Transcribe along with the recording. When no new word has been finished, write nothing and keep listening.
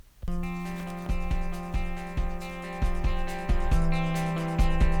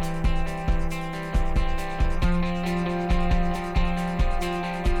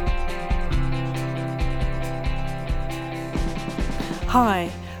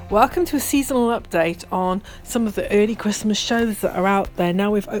Hi, welcome to a seasonal update on some of the early Christmas shows that are out there.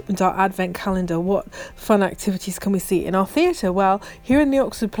 Now we've opened our advent calendar, what fun activities can we see in our theatre? Well, here in the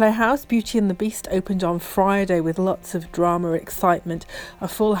Oxford Playhouse, Beauty and the Beast opened on Friday with lots of drama and excitement, a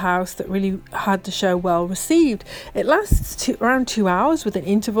full house that really had the show well received. It lasts around 2 hours with an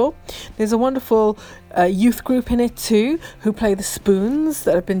interval. There's a wonderful youth group in it too, who play the spoons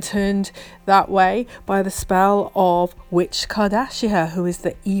that have been turned that way by the spell of Witch Kardashia, who is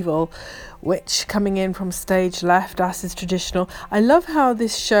the evil witch coming in from stage left, as is traditional. I love how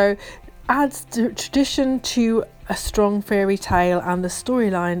this show adds tradition to a strong fairy tale, and the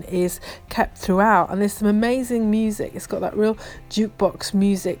storyline is kept throughout, and there's some amazing music. It's got that real jukebox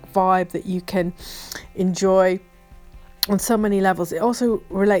music vibe that you can enjoy on so many levels. It also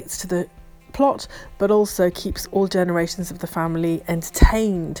relates to the plot, but also keeps all generations of the family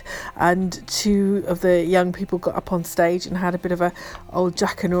entertained. And two of the young people got up on stage and had a bit of a old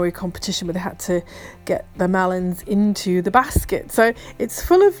Jackanory competition where they had to get the melons into the basket. So it's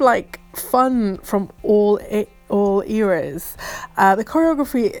full of like fun from all eras. The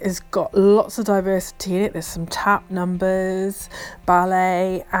choreography has got lots of diversity in it. There's some tap numbers,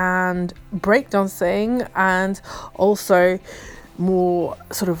 ballet and breakdancing, and also more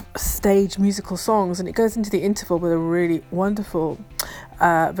sort of stage musical songs, and it goes into the interval with a really wonderful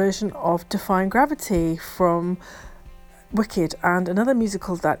version of Defying Gravity from Wicked. And another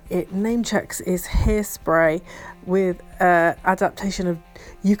musical that it name checks is Hairspray, with adaptation of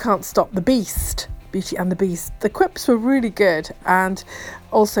You Can't Stop the Beast, Beauty and the Beast. The quips were really good and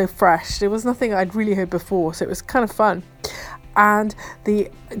also fresh. There was nothing I'd really heard before, so it was kind of fun. And the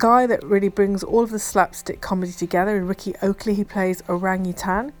guy that really brings all of the slapstick comedy together is Ricky Oakley. He plays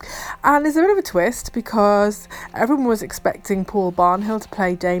Orangutan, and there's a bit of a twist because everyone was expecting Paul Barnhill to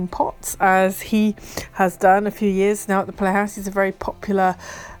play Dame Potts, as he has done a few years now at the Playhouse. He's a very popular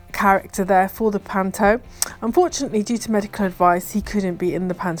character there for the panto. Unfortunately, due to medical advice, he couldn't be in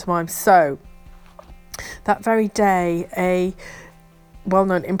the pantomime, so that very day a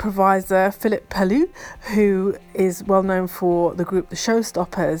well-known improviser, Philip Pellew, who is well known for the group The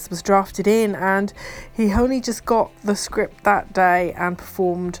Showstoppers, was drafted in, and he only just got the script that day and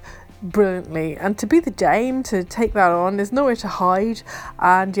performed brilliantly. And to be the Dame, to take that on, there's nowhere to hide,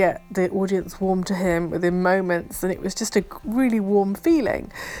 and yet the audience warmed to him within moments, and it was just a really warm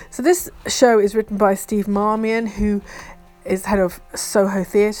feeling. So this show is written by Steve Marmion, who is head of Soho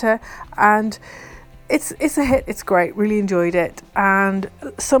Theatre, and it's a hit. It's great, really enjoyed it, and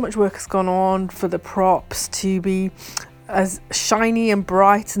so much work has gone on for the props to be as shiny and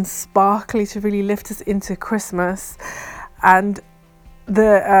bright and sparkly to really lift us into Christmas. And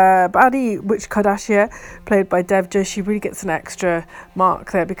the baddie Witch Kardashia, played by Dev Joshi, really gets an extra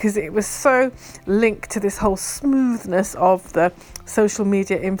mark there because it was so linked to this whole smoothness of the social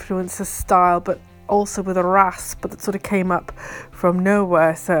media influencer style, but also with a rasp that sort of came up from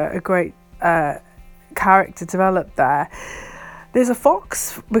nowhere. So a great character developed there. There's a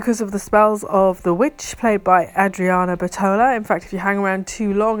fox because of the spells of the witch, played by Adriana Bertola. In fact, if you hang around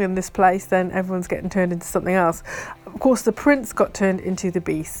too long in this place, then everyone's getting turned into something else. Of course, the prince got turned into the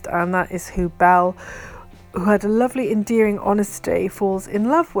beast, and that is who Belle, who had a lovely endearing honesty, falls in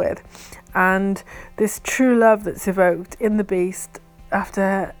love with. And this true love that's evoked in the beast,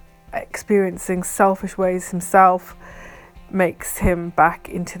 after experiencing selfish ways himself, makes him back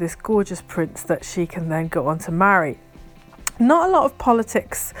into this gorgeous prince that she can then go on to marry. Not a lot of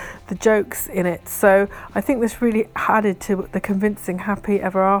politics, the jokes in it, so I think this really added to the convincing happy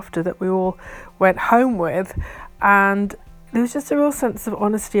ever after that we all went home with. And there was just a real sense of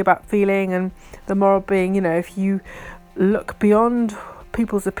honesty about feeling, and the moral being, you know, if you look beyond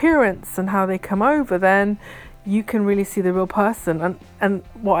people's appearance and how they come over, then you can really see the real person. And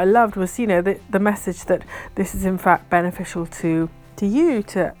what I loved was, you know, the message that this is in fact beneficial to you,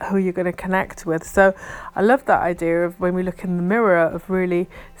 to who you're going to connect with. So I love that idea of when we look in the mirror of really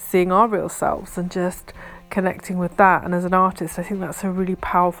seeing our real selves and just connecting with that. And as an artist, I think that's a really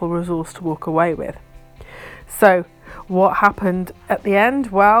powerful resource to walk away with. So what happened at the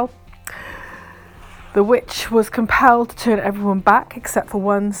end? Well, the witch was compelled to turn everyone back except for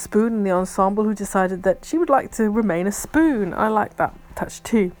one spoon in the ensemble, who decided that she would like to remain a spoon. I like that touch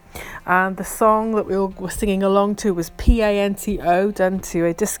too. And the song that we all were singing along to was PANTO, done to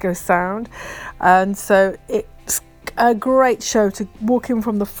a disco sound. And so it's a great show to walk in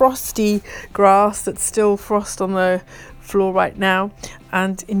from the frosty grass that's still frost on the floor right now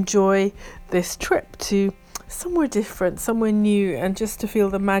and enjoy this trip to somewhere different, somewhere new, and just to feel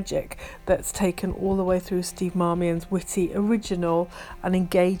the magic that's taken all the way through Steve Marmion's witty, original and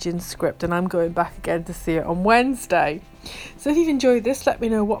engaging script. And I'm going back again to see it on Wednesday. So if you've enjoyed this, let me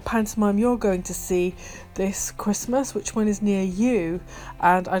know what pantomime you're going to see this Christmas, which one is near you,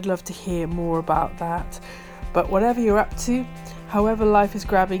 and I'd love to hear more about that. But whatever you're up to, however life is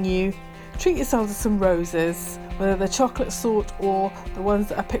grabbing you, treat yourself to some roses, whether they're chocolate sort or the ones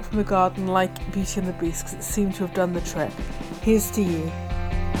that are picked from the garden like Beauty and the Beast, because it seemed to have done the trick. Here's to you.